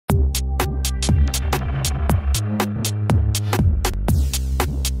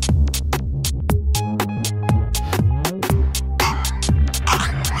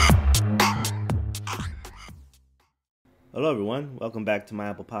Hello everyone, welcome back to my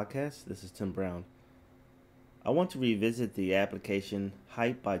Apple Podcast. This is Tim Brown. I want to revisit the application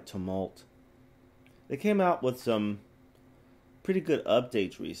Hype by Tumult. They came out with some pretty good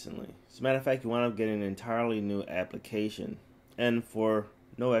updates recently. As a matter of fact, you wind up getting an entirely new application, and for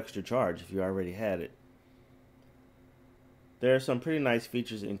no extra charge if you already had it. There are some pretty nice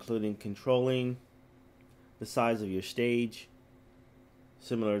features, including controlling the size of your stage,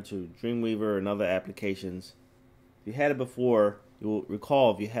 similar to Dreamweaver and other applications. If you had it before, you will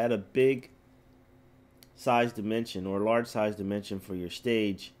recall if you had a big size dimension or large size dimension for your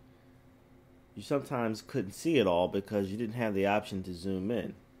stage, you sometimes couldn't see it all because you didn't have the option to zoom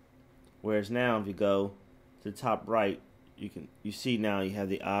in. Whereas now, if you go to the top right, you see now you have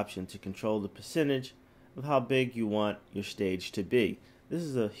the option to control the percentage of how big you want your stage to be. This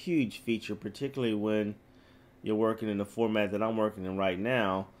is a huge feature, particularly when you're working in the format that I'm working in right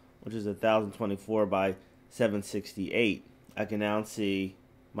now, which is 1024 by 768. I can now see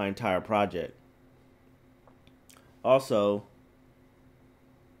my entire project. Also,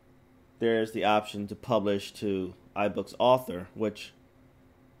 there's the option to publish to iBooks Author, which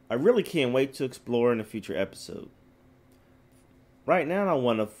I really can't wait to explore in a future episode. Right now,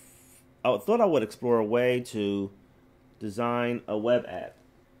 I thought I would explore a way to design a web app.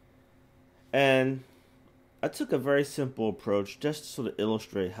 And I took a very simple approach just to sort of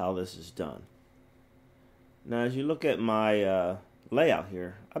illustrate how this is done. Now, as you look at my layout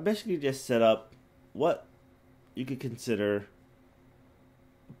here, I basically just set up what you could consider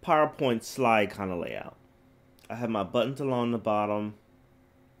a PowerPoint slide kind of layout. I have my buttons along the bottom,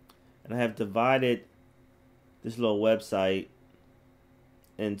 and I have divided this little website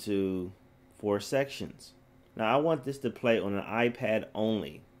into 4 sections. Now, I want this to play on an iPad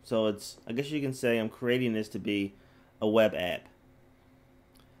only. So I guess you can say I'm creating this to be a web app.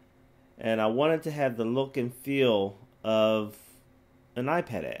 And I wanted to have the look and feel of an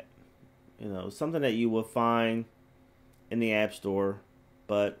iPad app. You know, something that you will find in the App Store,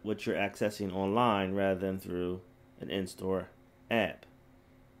 but what you're accessing online rather than through an in-store app.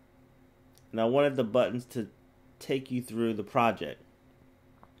 And I wanted the buttons to take you through the project.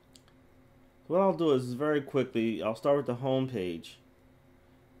 So what I'll do is very quickly, I'll start with the home page.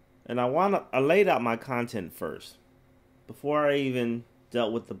 And I laid out my content first. Before I even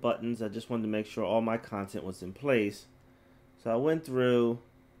dealt with the buttons, I just wanted to make sure all my content was in place. So I went through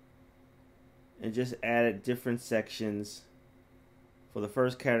and just added different sections for the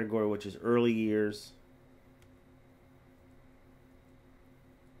first category, which is early years.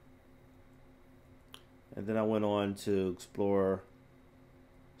 And then I went on to explore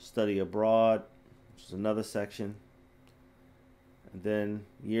study abroad, which is another section. And then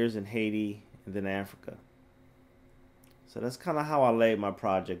years in Haiti, and then Africa. So that's kind of how I laid my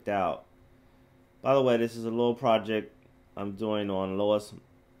project out. By the way, this is a little project I'm doing on Lois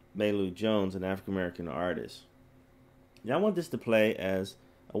Mailou Jones, an African American artist. Now I want this to play as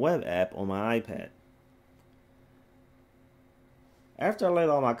a web app on my iPad. After I laid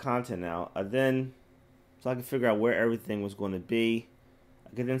all my content out, so I could figure out where everything was going to be,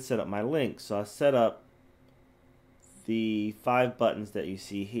 I could then set up my links. So I set up the 5 buttons that you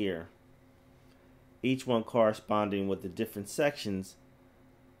see here, each one corresponding with the different sections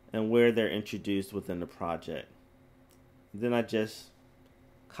and where they're introduced within the project. Then I just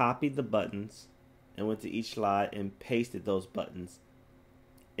copied the buttons and went to each slide and pasted those buttons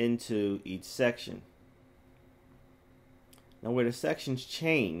into each section. Now where the sections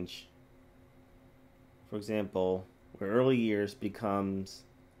change, for example, where early years becomes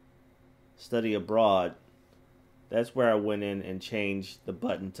study abroad, that's where I went in and changed the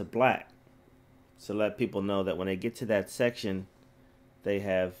button to black to let people know that when they get to that section, they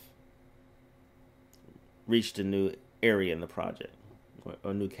have reached a new area in the project or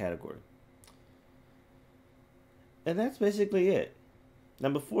a new category. And that's basically it. Now,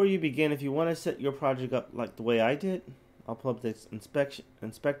 before you begin, if you want to set your project up like the way I did, I'll pull up this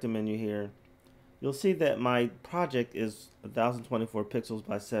inspector menu here. You'll see that my project is 1024 pixels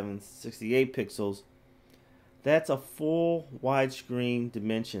by 768 pixels. That's a full widescreen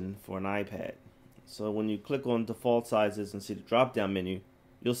dimension for an iPad. So when you click on default sizes and see the drop down menu,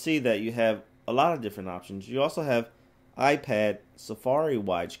 you'll see that you have a lot of different options. You also have iPad Safari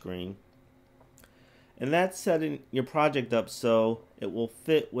widescreen, and that's setting your project up so it will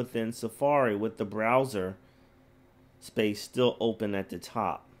fit within Safari with the browser space still open at the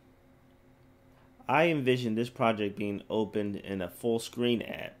top. I envision this project being opened in a full screen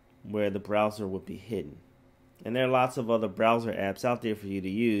app where the browser would be hidden. And there are lots of other browser apps out there for you to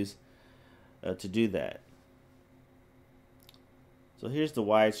use to do that. So here's the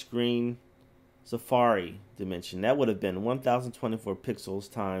widescreen Safari dimension. That would have been 1024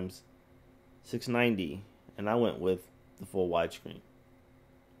 pixels times 690, and I went with the full widescreen.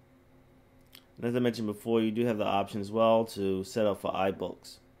 And as I mentioned before, you do have the option as well to set up for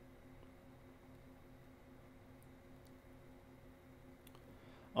iBooks.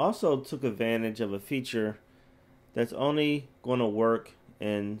 Also took advantage of a feature that's only going to work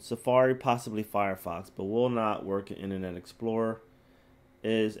in Safari, possibly Firefox, but will not work in Internet Explorer,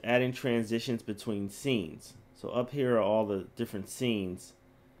 is adding transitions between scenes. So up here are all the different scenes,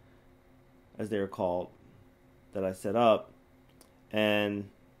 as they're called, that I set up, and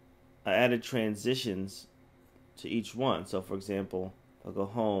I added transitions to each one. So for example, I'll go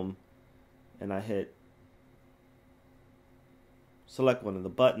home and I select one of the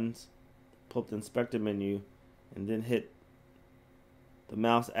buttons, pull up the inspector menu, and then hit the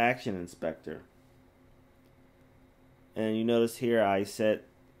mouse action inspector. And you notice here I set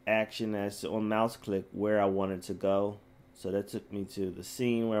action as on mouse click where I wanted to go. So that took me to the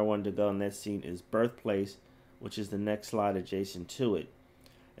scene where I wanted to go, and that scene is birthplace, which is the next slide adjacent to it.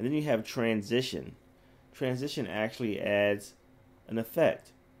 And then you have transition. Transition actually adds an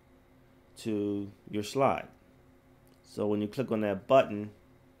effect to your slide. So when you click on that button,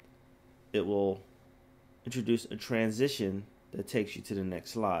 it will introduce a transition that takes you to the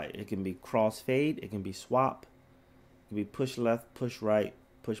next slide. It can be crossfade, it can be swap, it can be push left, push right,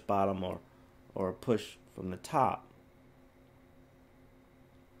 push bottom, or push from the top.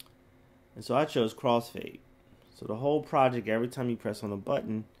 And so I chose crossfade. So the whole project, every time you press on a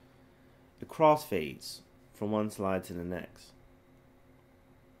button, it crossfades from one slide to the next.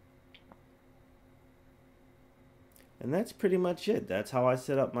 And that's pretty much it. That's how I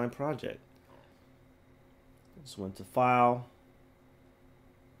set up my project. Just went to File,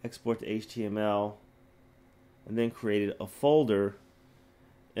 Export to HTML, and then created a folder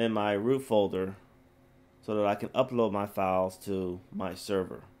in my root folder so that I can upload my files to my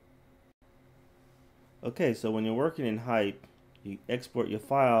server. Okay, so when you're working in Hype, you export your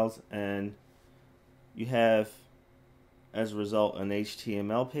files and you have, as a result, an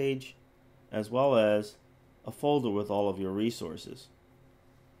HTML page as well as a folder with all of your resources.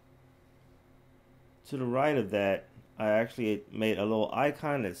 To the right of that, I actually made a little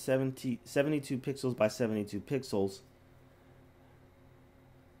icon that's 72 pixels by 72 pixels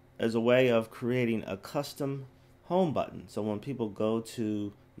as a way of creating a custom home button. So when people go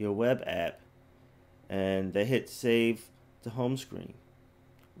to your web app and they hit save to home screen,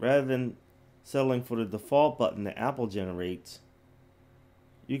 rather than settling for the default button that Apple generates,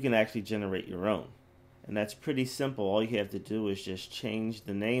 you can actually generate your own. And that's pretty simple. All you have to do is just change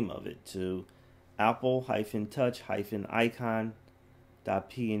the name of it to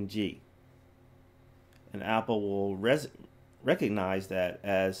apple-touch-icon.png. And Apple will recognize that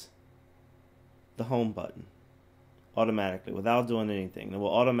as the home button automatically without doing anything. It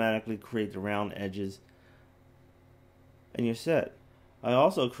will automatically create the round edges and you're set. I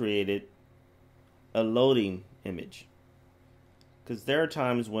also created a loading image, because there are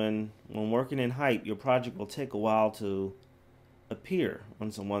times when working in Hype, your project will take a while to appear.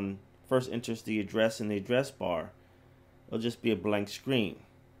 When someone first enters the address in the address bar, it'll just be a blank screen.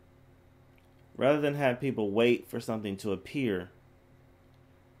 Rather than have people wait for something to appear,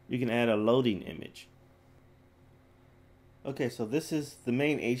 you can add a loading image. Okay, so this is the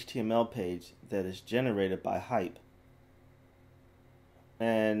main HTML page that is generated by Hype.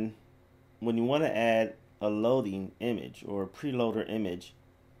 And when you want to add a loading image or a preloader image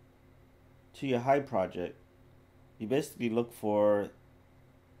to your Hype project, you basically look for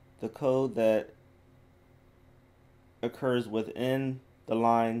the code that occurs within the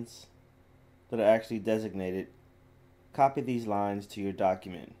lines that are actually designated. Copy these lines to your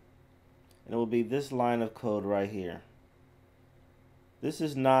document, and it will be this line of code right here. This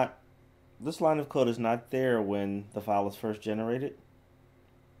line of code is not there when the file is first generated.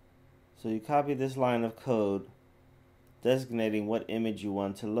 So you copy this line of code designating what image you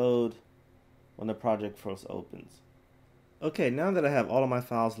want to load when the project first opens. Okay, now that I have all of my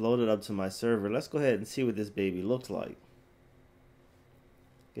files loaded up to my server, let's go ahead and see what this baby looks like.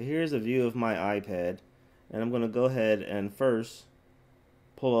 Okay, here's a view of my iPad, and I'm going to go ahead and first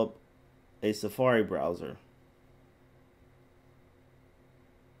pull up a Safari browser.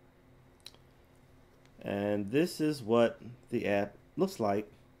 And this is what the app looks like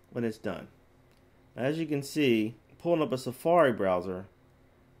when it's done. As you can see, pulling up a Safari browser,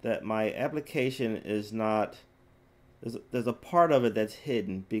 that my application is not, there's a part of it that's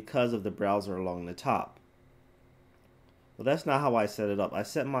hidden because of the browser along the top. Well, that's not how I set it up. I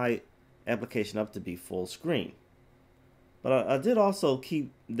set my application up to be full screen. But I did also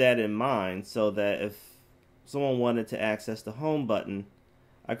keep that in mind so that if someone wanted to access the home button,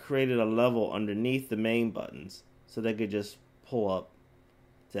 I created a level underneath the main buttons so they could just pull up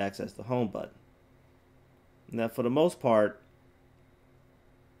to access the home button. Now, for the most part,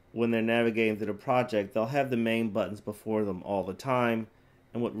 when they're navigating through the project, they'll have the main buttons before them all the time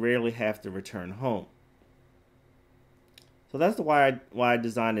and would rarely have to return home. So that's why I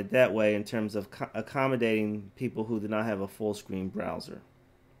designed it that way in terms of accommodating people who do not have a full screen browser.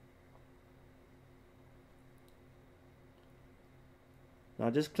 Now I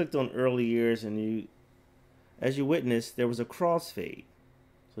just clicked on early years, and as you witnessed, there was a crossfade.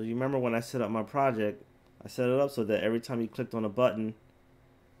 So you remember when I set up my project, I set it up so that every time you clicked on a button,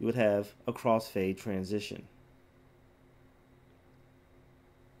 you would have a crossfade transition.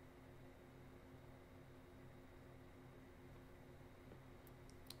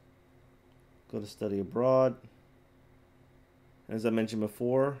 Go to study abroad. As I mentioned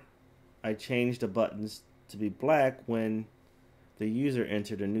before, I changed the buttons to be black when the user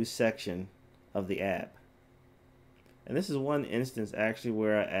entered a new section of the app. And this is one instance actually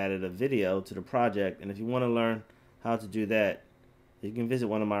where I added a video to the project, and if you want to learn how to do that, you can visit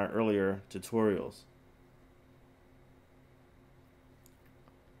one of my earlier tutorials.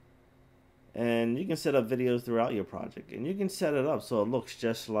 And you can set up videos throughout your project, and you can set it up so it looks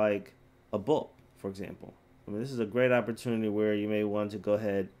just like a book, for example. I mean, this is a great opportunity where you may want to go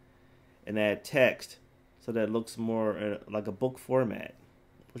ahead and add text so that it looks more like a book format,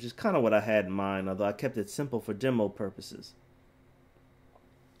 which is kind of what I had in mind, although I kept it simple for demo purposes.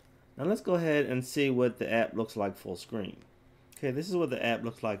 Now let's go ahead and see what the app looks like full screen. Okay, this is what the app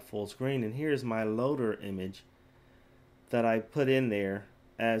looks like full screen, and here's my loader image that I put in there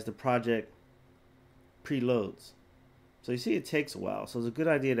as the project preloads. So you see it takes a while, so it's a good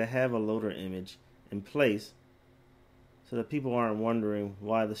idea to have a loader image in place so that people aren't wondering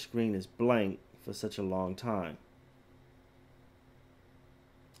why the screen is blank for such a long time.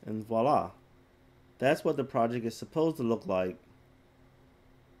 And voila, that's what the project is supposed to look like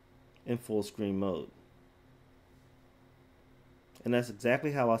in full screen mode. And that's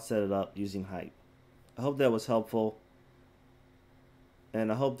exactly how I set it up using Hype. I hope that was helpful,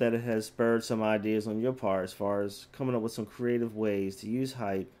 and I hope that it has spurred some ideas on your part as far as coming up with some creative ways to use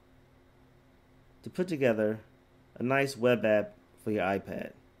Hype to put together a nice web app for your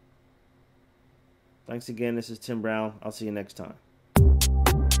iPad. Thanks again, this is Tim Brown. I'll see you next time.